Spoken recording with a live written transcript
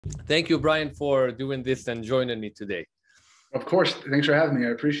Thank you, Brian, for doing this and joining me today. Of course. Thanks for having me.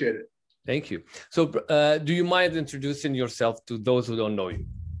 I appreciate it. Thank you. So do you mind introducing yourself to those who don't know you?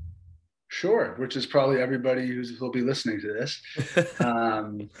 Sure, which is probably everybody who'll be listening to this.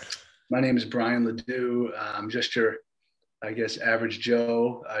 My name is Brian Ledoux. I'm just your, I guess, average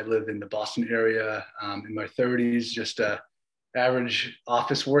Joe. I live in the Boston area, in my 30s, just a average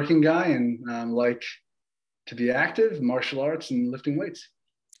office working guy, and like to be active, martial arts, and lifting weights.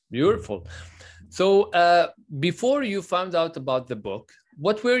 Beautiful. So before you found out about the book,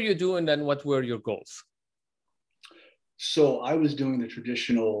 what were you doing and what were your goals? So I was doing the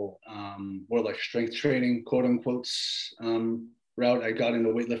traditional, more like strength training, quote unquote, route. I got into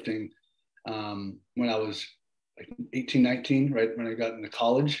weightlifting when I was like 18, 19, right when I got into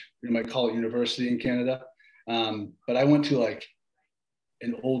college. You might call it university in Canada. But I went to like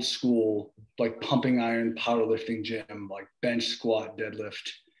an old school, like pumping iron, powerlifting gym, like bench, squat,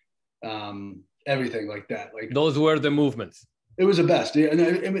 deadlift, everything like that. Like those were the movements. It was the best. And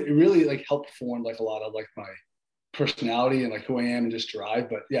it really like helped form like a lot of like my personality and like who I am and just drive.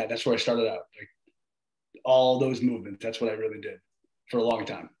 But yeah, that's where I started out. Like all those movements. That's what I really did for a long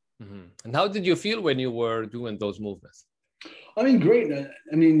time. Mm-hmm. And how did you feel when you were doing those movements? I mean, great.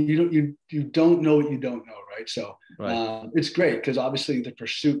 I mean, you don't know what you don't know, right? So right. It's great because obviously the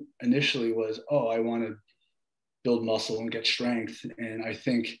pursuit initially was, oh, I want to build muscle and get strength. And I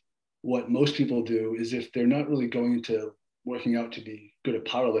think what most people do is if they're not really going into working out to be good at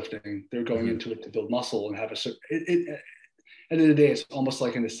powerlifting, they're going into it to build muscle and have a certain. At the end of the day, it's almost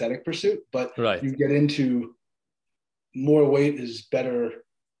like an aesthetic pursuit. But right. You get into more weight is better.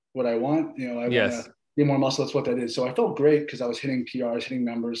 What I want, I want to get more muscle. That's what that is. So I felt great because I was hitting PRs, hitting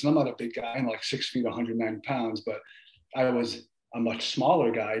numbers, and I'm not a big guy. I'm like 6 feet, 190 pounds, but I was a much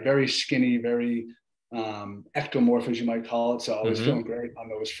smaller guy, very skinny, very ectomorph, as you might call it. So I was feeling great.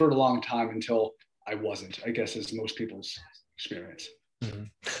 It was for a long time until I wasn't, I guess, as most people's experience.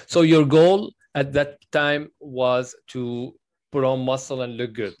 So your goal at that time was to put on muscle and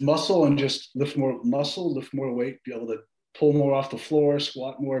look good. Muscle and just lift more muscle, lift more weight, be able to pull more off the floor,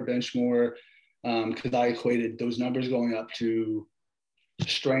 squat more, bench more, because I equated those numbers going up to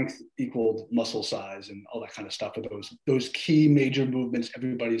strength equaled muscle size and all that kind of stuff. But those key major movements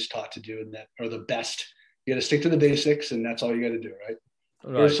everybody's taught to do and that are the best. You got to stick to the basics, and that's all you got to do, right?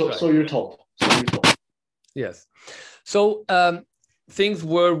 Right, so you're told. Yes. So things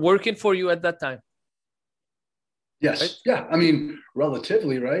were working for you at that time? Yes. Right? Yeah. I mean,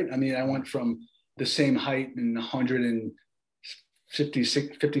 relatively, right? I mean, I went from the same height and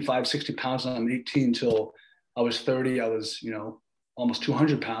 55, 60 pounds when I'm 18 till I was 30. I was, almost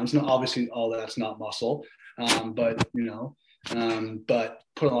 200 pounds. No, obviously all that's not muscle, but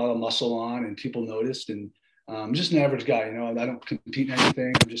put a lot of muscle on and people noticed. And I'm just an average guy, I don't compete in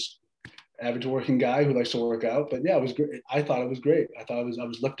anything. I'm just average working guy who likes to work out. But yeah, it was great. I thought it was great. I thought I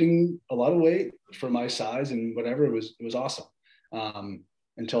was lifting a lot of weight for my size and whatever. It was awesome.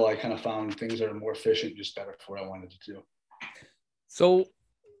 Until I kind of found things that are more efficient, just better for what I wanted to do. So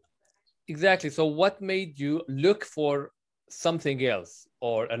exactly. So what made you look for something else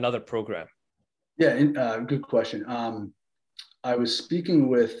or another program? Yeah, good question. I was speaking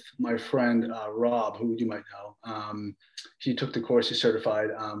with my friend, Rob, who you might know. He took the course, he's certified.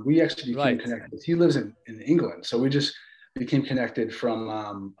 We actually became connected. He lives in England. So we just became connected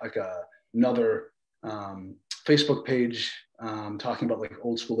from another Facebook page talking about like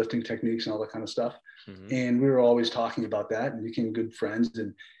old school lifting techniques and all that kind of stuff. And we were always talking about that and became good friends.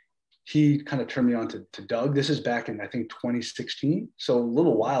 And he kind of turned me on to Doug. This is back in, I think, 2016. So a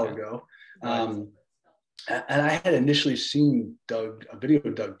little while ago. And I had initially seen a video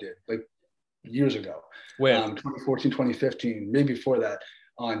Doug did like years ago. Where? 2014, 2015, maybe before that,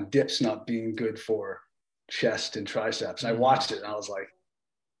 on dips not being good for chest and triceps. I watched it and I was like,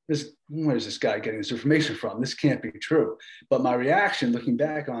 where's this guy getting this information from? This can't be true. But my reaction looking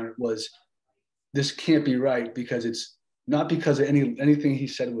back on it was, this can't be right, because it's not because anything he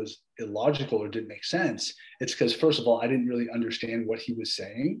said was illogical or didn't make sense. It's because, first of all, I didn't really understand what he was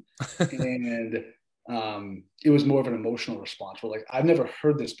saying. And it was more of an emotional response where like, I've never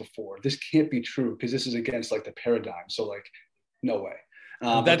heard this before. This can't be true because this is against like the paradigm. So like, no way.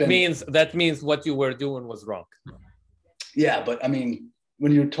 That means what you were doing was wrong. Yeah. But I mean,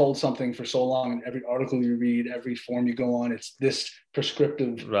 when you're told something for so long and every article you read, every form you go on, it's this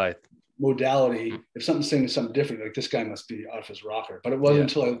prescriptive modality. If something's saying something different, like this guy must be off his rocker. But it wasn't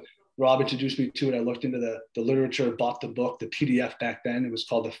until Rob introduced me to it. I looked into the literature, bought the book, the PDF back then. It was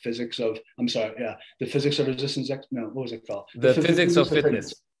called The Physics of Resistance. No, what was it called? The Physics of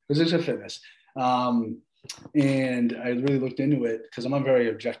Fitness. Physics of Fitness. And I really looked into it because I'm a very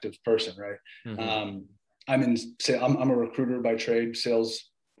objective person, right? I'm a recruiter by trade,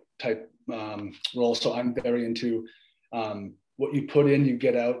 sales type role. So I'm very into what you put in, you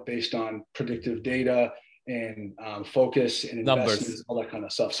get out based on predictive data and focus and investments, Numbers. all that kind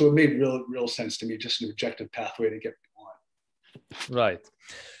of stuff. So it made real sense to me, just an objective pathway to get on. Right.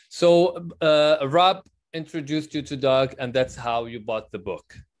 So Rob introduced you to Doug, and that's how you bought the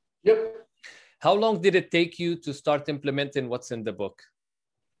book. Yep. How long did it take you to start implementing what's in the book?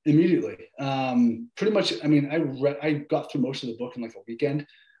 Immediately. Pretty much, I mean, I got through most of the book in like a weekend.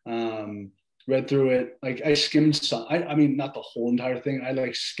 Read through it. Like I skimmed some, I mean, not the whole entire thing. I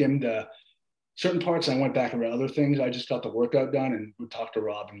like skimmed certain parts. And I went back and read other things. I just got the workout done and would talk to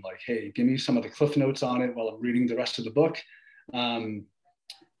Rob and like, hey, give me some of the cliff notes on it while I'm reading the rest of the book.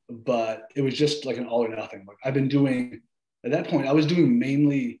 But it was just like an all or nothing. Like I've been doing, at that point, I was doing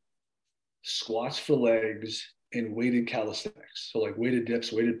mainly squats for legs and weighted calisthenics. So like weighted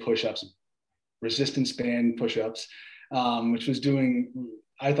dips, weighted push-ups, resistance band push-ups, which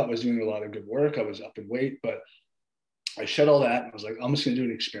I thought was doing a lot of good work. I was up in weight, but I shed all that and I was like, I'm just going to do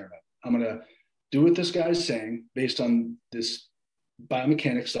an experiment. I'm going to do what this guy's saying based on this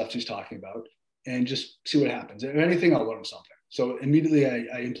biomechanics stuff he's talking about and just see what happens. If anything, I'll learn something. So immediately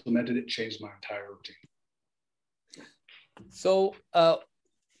I implemented it, changed my entire routine. So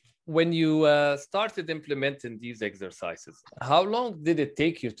when you started implementing these exercises, how long did it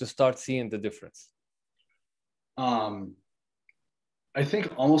take you to start seeing the difference? I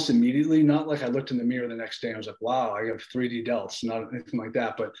think almost immediately, not like I looked in the mirror the next day and I was like, wow, I have 3D delts, not anything like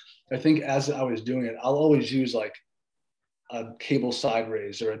that. But I think as I was doing it, I'll always use like a cable side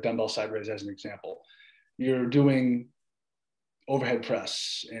raise or a dumbbell side raise as an example. You're doing overhead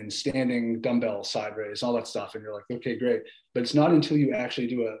press and standing dumbbell side raise, all that stuff. And you're like, okay, great. But it's not until you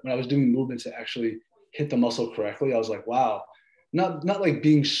actually when I was doing movements that actually hit the muscle correctly, I was like, wow, not like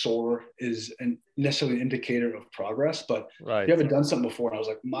being sore is necessarily an indicator of progress, but right. If you haven't done something before, and I was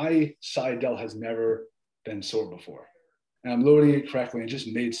like, my side delt has never been sore before. And I'm loading it correctly and it just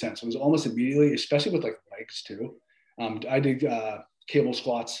made sense. It was almost immediately, especially with like legs too. I did cable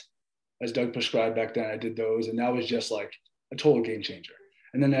squats as Doug prescribed back then. I did those and that was just like a total game changer.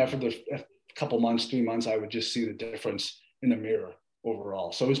 And then after the couple months, 3 months, I would just see the difference in the mirror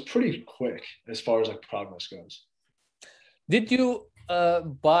overall. So it was pretty quick as far as like progress goes. Did you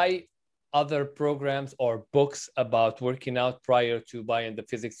buy other programs or books about working out prior to buying the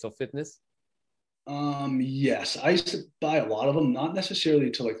Physics of Fitness? Yes, I used to buy a lot of them, not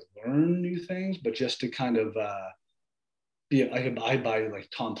necessarily to like learn new things, but just to kind of I buy like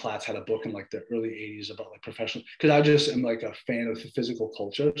Tom Platz had a book in like the early 80s about like professional, because I just am like a fan of the physical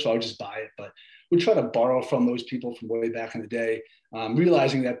culture. So I would just buy it, but we try to borrow from those people from way back in the day,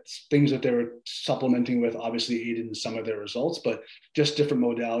 realizing that things that they were supplementing with obviously aided in some of their results, but just different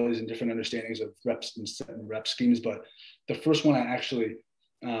modalities and different understandings of reps and rep schemes. But the first one I actually,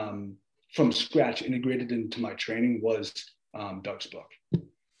 from scratch, integrated into my training was Doug's book.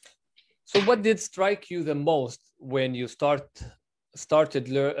 So what did strike you the most when you started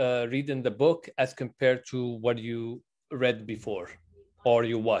reading the book as compared to what you read before or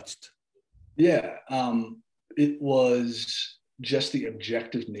you watched? Yeah, it was just the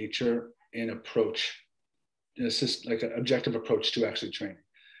objective nature and approach. It's just like an objective approach to actually training,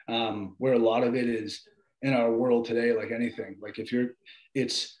 where a lot of it is in our world today, like anything, like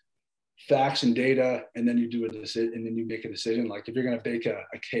it's facts and data, and then you do a decision, and then you make a decision. Like if you're going to bake a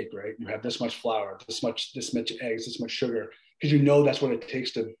cake, right? You have this much flour, this much eggs, this much sugar, because you know that's what it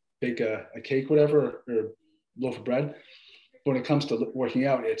takes to bake a cake, whatever, or loaf of bread. But when it comes to working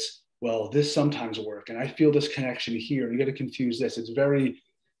out, it's, well, this sometimes work, and I feel this connection here, and you got to confuse this. It's very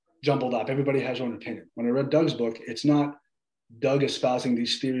jumbled up. Everybody has their own opinion. When I read Doug's book, it's not Doug espousing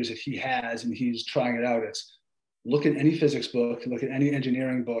these theories that he has and he's trying it out. It's look at any physics book, look at any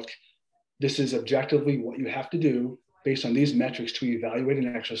engineering book. This is objectively what you have to do based on these metrics to evaluate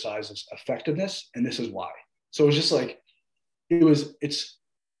an exercise's effectiveness, and this is why. So it's just like, it's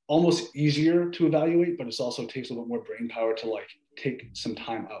almost easier to evaluate, but it also takes a little bit more brain power to like take some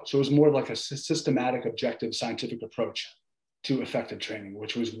time out. So it was more like a systematic, objective, scientific approach to effective training,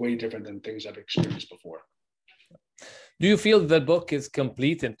 which was way different than things I've experienced before. Do you feel the book is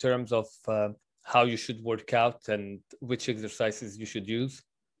complete in terms of how you should work out and which exercises you should use?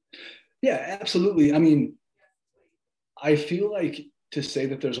 Yeah, absolutely. I mean, I feel like to say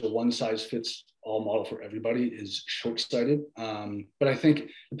that there's a one size fits all model for everybody is short-sighted. But I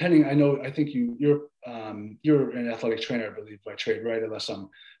think I think you're an athletic trainer, I believe, by trade, right? Unless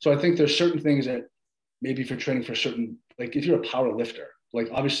so I think there's certain things that maybe if you're training for certain, like if you're a power lifter, like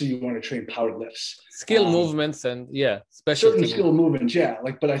obviously you want to train power lifts, skill movements, and certain specialty skill movements. Yeah.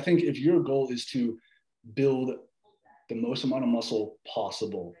 Like, but I think if your goal is to build the most amount of muscle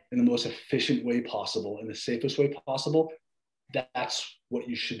possible in the most efficient way possible, in the safest way possible, that's what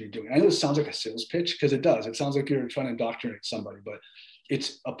you should be doing. I know it sounds like a sales pitch, because it does. It sounds like you're trying to indoctrinate somebody, but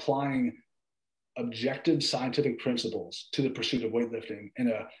it's applying objective scientific principles to the pursuit of weightlifting in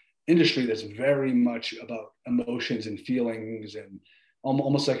a industry that's very much about emotions and feelings, and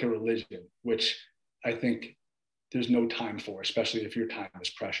almost like a religion, which I think there's no time for, especially if your time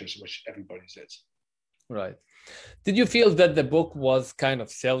is precious, which everybody's is. Right. Did you feel that the book was kind of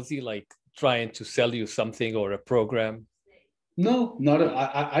salesy, like trying to sell you something or a program? No,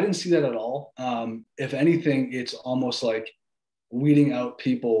 I didn't see that at all. If anything, it's almost like weeding out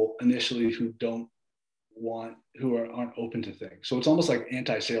people initially who aren't open to things. So it's almost like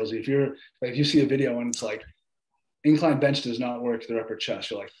anti-salesy. If you're like, you see a video and it's like, incline bench does not work their upper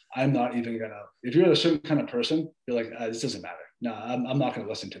chest, you're like, I'm not even gonna. If you're a certain kind of person, you're like, this doesn't matter. No, I'm not gonna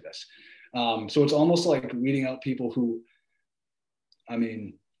listen to this. So it's almost like weeding out people who, I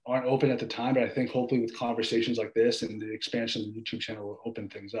mean, aren't open at the time, but I think hopefully with conversations like this and the expansion of the YouTube channel will open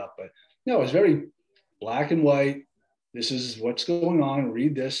things up. But no, it's very black and white. This is what's going on.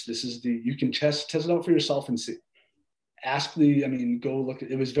 Read this. This is you can test it out for yourself and see. Go look.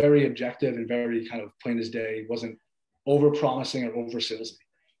 It was very objective and very kind of plain as day. It wasn't over promising or over salesy.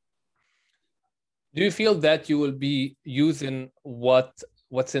 Do you feel that you will be using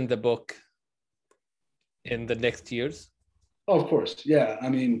what's in the book in the next years? Oh, of course. Yeah. I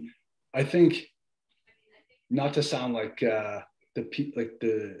mean, I think, not to sound like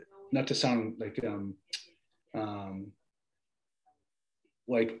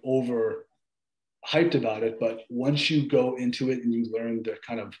like over hyped about it, but once you go into it and you learn the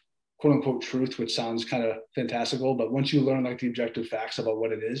kind of quote unquote truth, which sounds kind of fantastical, but once you learn like the objective facts about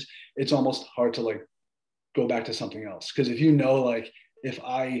what it is, it's almost hard to like go back to something else. Because if you know, like, if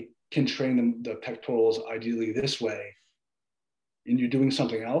I can train the pectorals ideally this way, and you're doing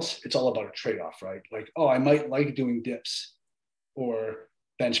something else, it's all about a trade-off, right? Like, oh, I might like doing dips or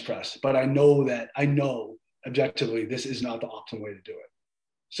bench press, but I know objectively this is not the optimal way to do it.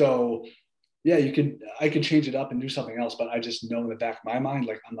 So yeah, I could change it up and do something else, but I just know in the back of my mind,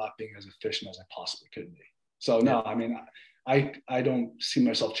 like, I'm not being as efficient as I possibly could be. So no, I mean, I don't see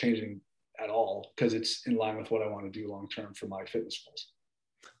myself changing at all, because it's in line with what I want to do long-term for my fitness goals.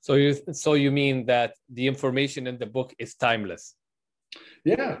 So you mean that the information in the book is timeless?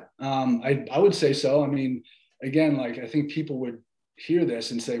 Yeah, I would say so. I mean, again, like, I think people would hear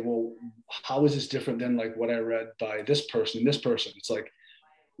this and say, well, how is this different than like what I read by this person and this person? It's like,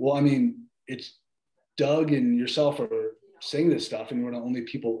 well, I mean, it's Doug and yourself are saying this stuff, and we're the only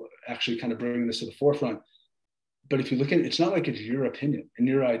people actually kind of bringing this to the forefront. But if you look at it, it's not like it's your opinion and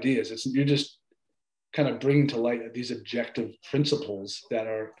your ideas. You're just kind of bringing to light these objective principles that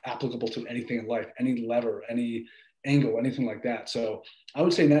are applicable to anything in life, any lever, any angle, anything like that. So I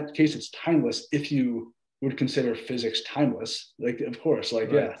would say in that case, it's timeless if you would consider physics timeless. Like, of course,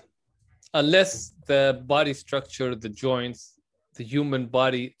 like, right. Yeah. Unless the body structure, the joints, the human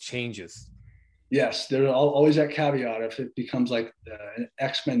body changes. Yes, there's always that caveat. If it becomes like an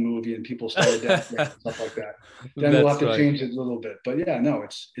X-Men movie and people start adapting and stuff like that, then we'll have to change it a little bit. But yeah, no,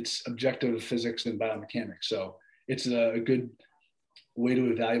 it's objective physics and biomechanics. So it's a good way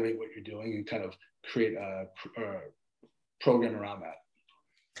to evaluate what you're doing and kind of create a program around that.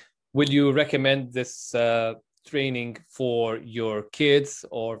 Will you recommend this training for your kids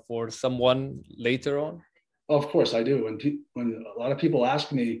or for someone later on? Of course I do. When a lot of people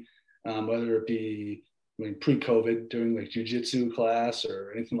ask me, whether it be pre-COVID during like jiu-jitsu class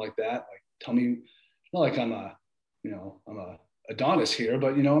or anything like that, like, tell me, not like I'm a Adonis here,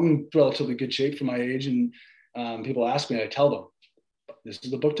 but I'm in relatively good shape for my age. And people ask me, I tell them, this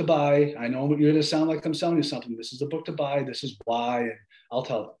is the book to buy. I know you're going to sound like I'm selling you something. This is the book to buy. This is why. And I'll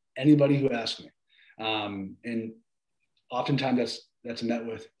tell anybody who asks me. And oftentimes that's met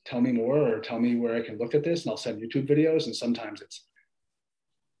with, tell me more, or tell me where I can look at this. And I'll send YouTube videos. And sometimes it's,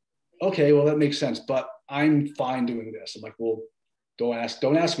 okay, well, that makes sense, but I'm fine doing this. I'm like, well, don't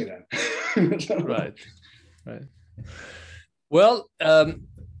ask me then. Right. Well,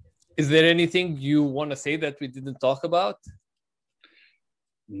 is there anything you want to say that we didn't talk about?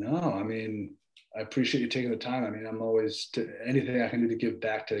 No, I mean, I appreciate you taking the time. I mean, I'm always anything I can do to give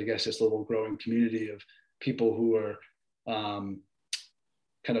back to, I guess, this little growing community of people who are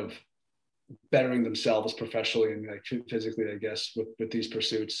kind of bettering themselves professionally and like physically, I guess, with these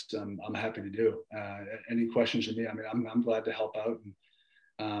pursuits. I'm happy to do. Any questions from me? I mean, I'm glad to help out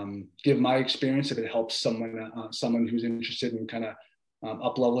and give my experience if it helps someone who's interested in kind of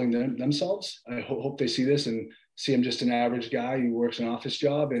up-leveling themselves. I hope they see this and see I'm just an average guy who works an office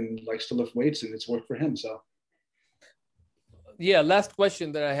job and likes to lift weights, and it's worked for him. So yeah, last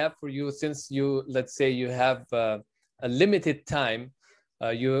question that I have for you, since you, let's say you have a limited time,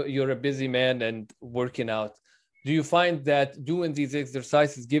 you're a busy man and working out. Do you find that doing these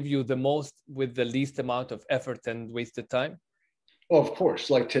exercises give you the most with the least amount of effort and wasted time? Oh, of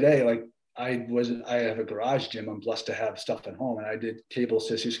course. Like today, like I have a garage gym. I'm blessed to have stuff at home, and I did cable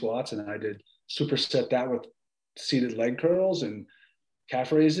sissy squats, and I did superset that with seated leg curls and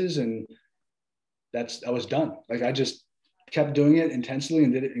calf raises, and I was done. Like I just kept doing it intensely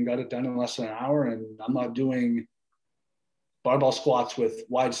and did it and got it done in less than an hour. And I'm not doing barbell squats with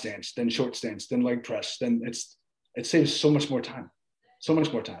wide stance, then short stance, then leg press. Then it saves so much more time,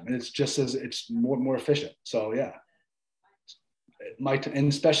 and it's more efficient. So yeah, and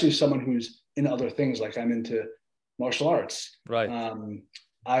especially someone who's in other things, like I'm into martial arts. Right.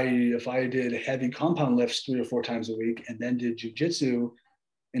 If I did heavy compound lifts 3 or 4 times a week and then did jujitsu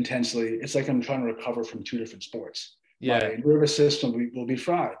intensely, it's like I'm trying to recover from 2 different sports. Yeah. My nervous system will be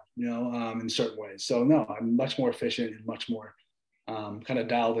fried, in certain ways. So no, I'm much more efficient and much more kind of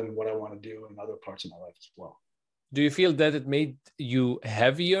dialed in what I want to do in other parts of my life as well. Do you feel that it made you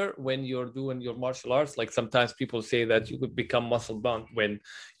heavier when you're doing your martial arts? Like sometimes people say that you could become muscle bound when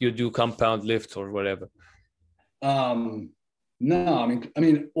you do compound lifts or whatever. No, I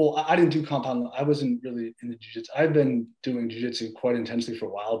mean, well, I didn't do compound. I wasn't really in the jiu-jitsu. I've been doing jiu-jitsu quite intensely for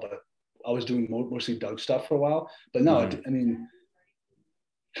a while, but I was doing mostly Doug stuff for a while. But no, I mean,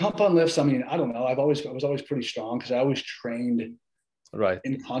 compound lifts, I mean, I don't know. I was always pretty strong because I always trained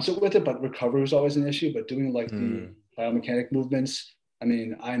in concert with it, but recovery was always an issue. But doing like the biomechanic movements, I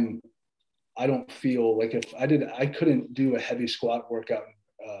mean, I don't feel like I couldn't do a heavy squat workout,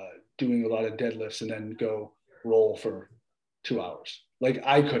 doing a lot of deadlifts and then go roll for 2 hours. Like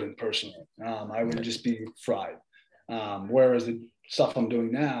I couldn't personally. I would just be fried. Whereas the stuff I'm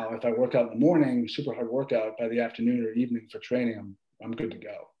doing now, if I work out in the morning, super hard workout, by the afternoon or evening for training, I'm good to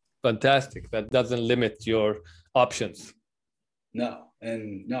go. Fantastic. That doesn't limit your options. No, I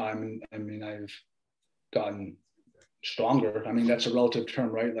mean, I've gotten stronger. I mean, that's a relative term,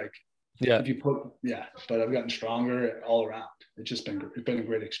 right? Like, yeah, if you but I've gotten stronger all around. It's been a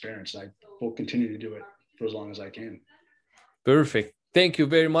great experience. I will continue to do it for as long as I can. Perfect. Thank you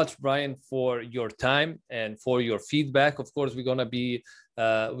very much, Brian, for your time and for your feedback. Of course, we're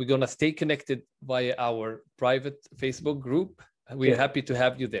gonna stay connected via our private Facebook group. We're happy to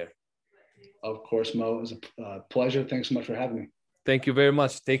have you there. Of course, Mo. It was a pleasure. Thanks so much for having me. Thank you very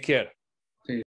much. Take care.